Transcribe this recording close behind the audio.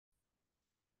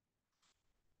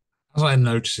As I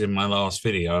noticed in my last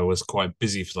video, I was quite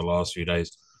busy for the last few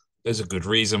days. There's a good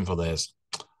reason for this,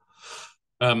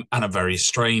 and a very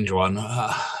strange one.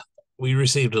 We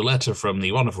received a letter from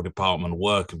the wonderful Department of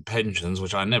Work and Pensions,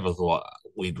 which I never thought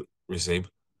we'd receive,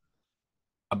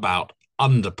 about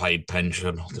underpaid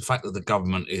pension. The fact that the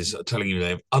government is telling you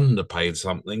they've underpaid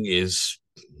something is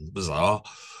bizarre.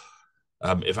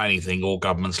 If anything, all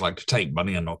governments like to take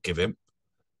money and not give it.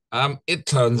 It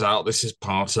turns out this is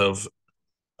part of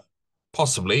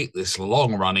possibly this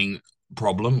long-running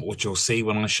problem, which you'll see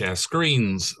when I share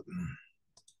screens.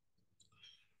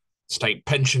 State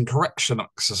pension correction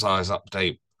exercise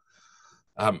update.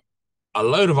 A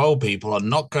load of old people are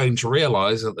not going to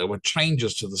realize that there were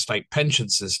changes to the state pension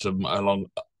system over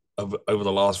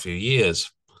the last few years.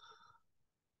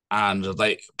 And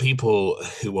people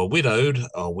who were widowed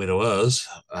or widowers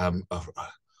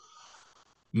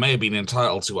may have been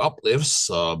entitled to uplifts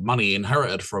or money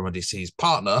inherited from a deceased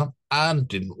partner and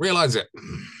didn't realize it.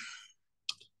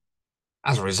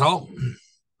 As a result,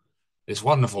 this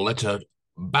wonderful letter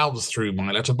bounced through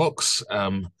my letterbox,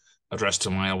 addressed to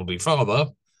my elderly father,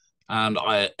 and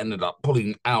I ended up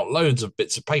pulling out loads of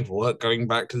bits of paperwork going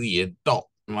back to the year dot.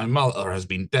 My mother has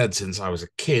been dead since I was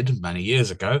a kid many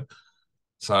years ago,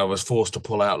 so I was forced to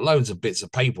pull out loads of bits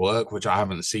of paperwork which I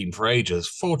haven't seen for ages.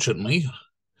 Fortunately,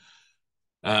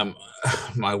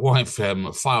 my wife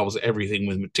files everything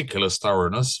with meticulous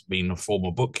thoroughness, being a former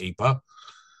bookkeeper,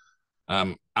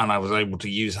 and I was able to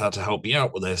use her to help me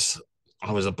out with this.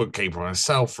 I was a bookkeeper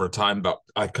myself for a time, but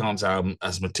I can't say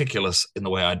as meticulous in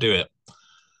the way I do it,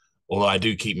 although I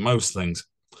do keep most things.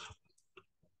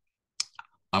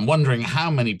 I'm wondering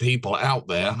how many people out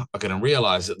there are going to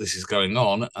realize that this is going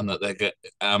on and that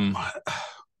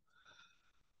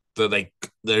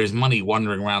there is money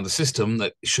wandering around the system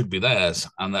that should be theirs,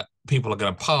 and that people are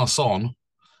going to pass on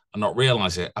and not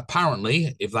realize it.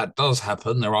 Apparently, if that does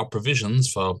happen, there are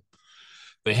provisions for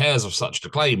the heirs of such to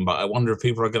claim, but I wonder if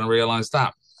people are going to realize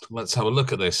that. Let's have a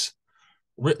look at this.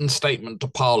 Written statement to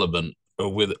Parliament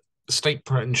with state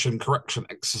pension correction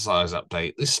exercise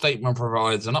update. This statement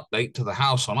provides an update to the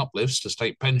House on uplifts to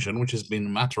state pension, which has been a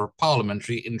matter of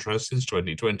parliamentary interest since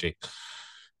 2020.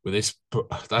 With this,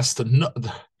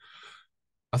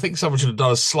 I think someone should have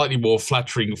done a slightly more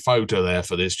flattering photo there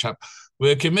for this chap.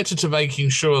 We're committed to making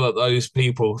sure that those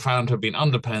people found to have been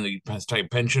underpaid state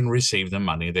pension receive the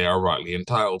money they are rightly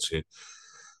entitled to.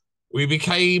 We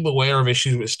became aware of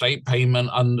issues with state payments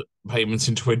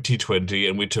in 2020,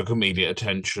 and we took immediate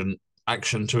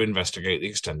action to investigate the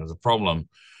extent of the problem.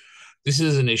 This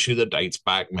is an issue that dates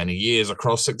back many years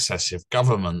across successive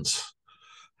governments.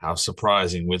 How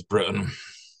surprising with Britain.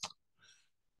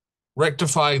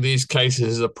 Rectifying these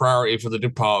cases is a priority for the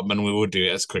department. We will do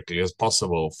it as quickly as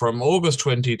possible. From August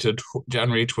 20 to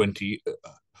January 21,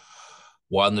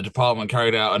 the department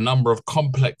carried out a number of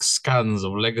complex scans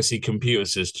of legacy computer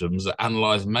systems that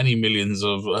analysed many millions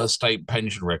of state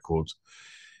pension records.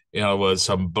 In other words,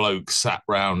 some bloke sat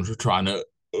around trying to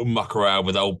muck around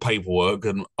with old paperwork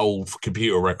and old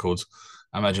computer records.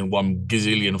 I imagine 1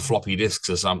 gazillion floppy disks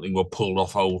or something were pulled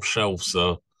off old shelves.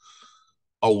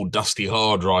 Old dusty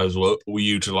hard drives were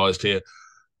utilised here.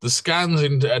 The scans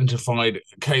identified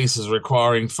cases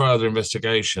requiring further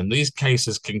investigation. These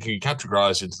cases can be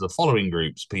categorised into the following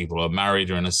groups. People who are married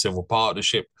or in a civil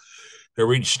partnership who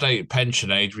reached state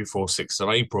pension age before 6th of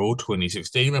April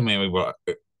 2016 and maybe were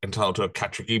entitled to a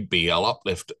Category BL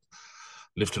uplift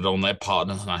lifted on their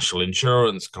partner's national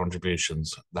insurance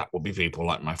contributions. That would be people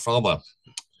like my father.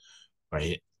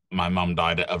 My mum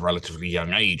died at a relatively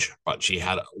young age, but she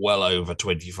had well over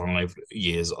 25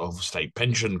 years of state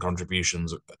pension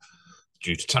contributions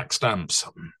due to tax stamps.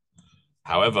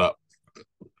 However,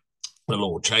 the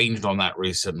law changed on that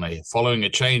recently. Following a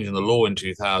change in the law in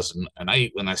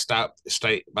 2008, when their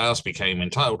state spouse became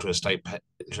entitled to a state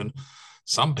pension,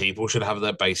 some people should have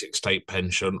their basic state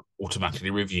pension automatically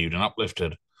reviewed and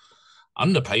uplifted.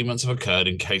 Underpayments have occurred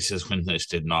in cases when this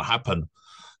did not happen.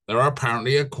 There are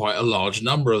apparently quite a large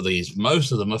number of these.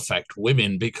 Most of them affect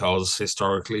women because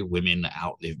historically women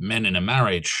outlive men in a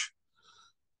marriage.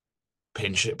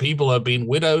 People have been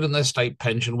widowed and their state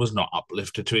pension was not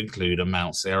uplifted to include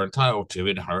amounts they are entitled to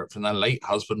inherit from their late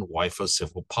husband, wife, or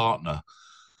civil partner.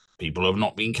 People have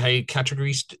not been paid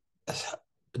Category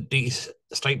D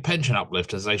state pension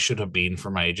uplift as they should have been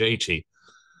from age 80.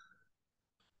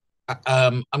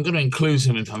 I'm going to include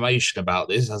some information about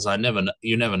this, as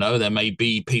you never know. There may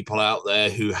be people out there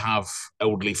who have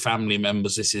elderly family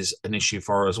members this is an issue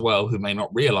for as well, who may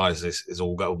not realise this is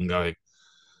all ongoing.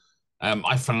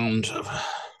 I found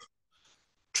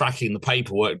tracking the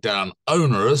paperwork down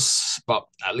onerous, but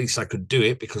at least I could do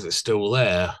it because it's still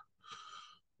there.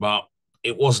 But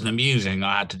it wasn't amusing.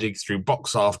 I had to dig through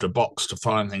box after box to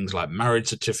find things like marriage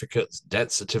certificates,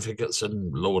 death certificates,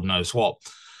 and Lord knows what.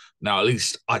 Now, at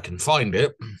least I can find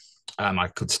it, and I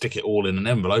could stick it all in an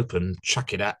envelope and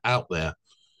chuck it out there.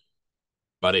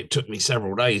 But it took me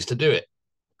several days to do it.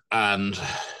 And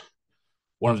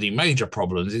one of the major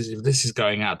problems is if this is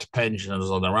going out to pensioners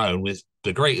on their own, with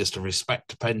the greatest of respect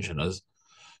to pensioners,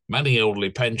 many elderly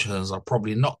pensioners are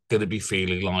probably not going to be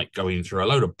feeling like going through a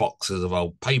load of boxes of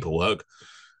old paperwork,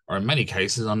 or in many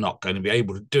cases are not going to be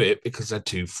able to do it because they're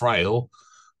too frail,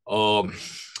 or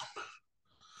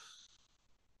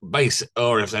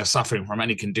or if they're suffering from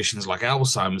any conditions like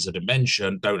Alzheimer's or dementia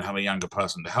and don't have a younger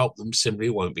person to help them, simply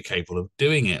won't be capable of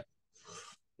doing it.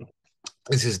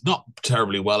 This is not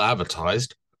terribly well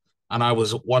advertised, and I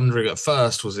was wondering at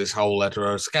first, was this whole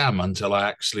letter a scam, until I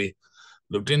actually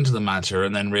looked into the matter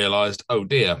and then realized, oh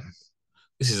dear,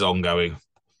 this is ongoing,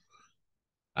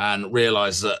 and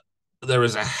realized that there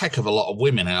is a heck of a lot of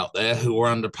women out there who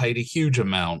are underpaid a huge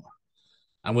amount,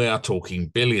 and we are talking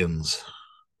billions.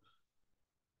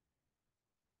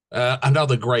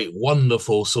 Another great,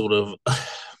 wonderful sort of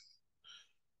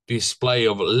display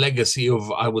of legacy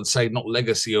of, I would say, not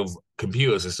legacy of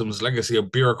computer systems, legacy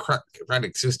of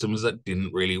bureaucratic systems that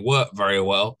didn't really work very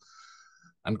well,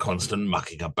 and constant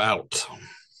mucking about.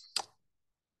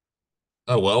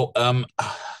 Oh well,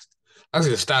 as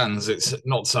it stands, it's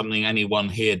not something anyone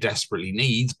here desperately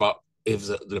needs, but if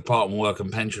the Department of Work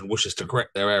and Pension wishes to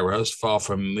correct their errors, far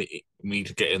from me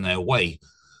to get in their way.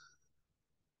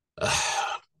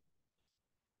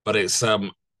 But it's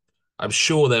I'm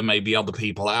sure there may be other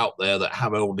people out there that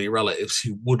have elderly relatives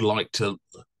who would like to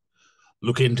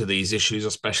look into these issues,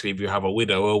 especially if you have a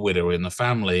widow or widow in the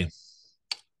family.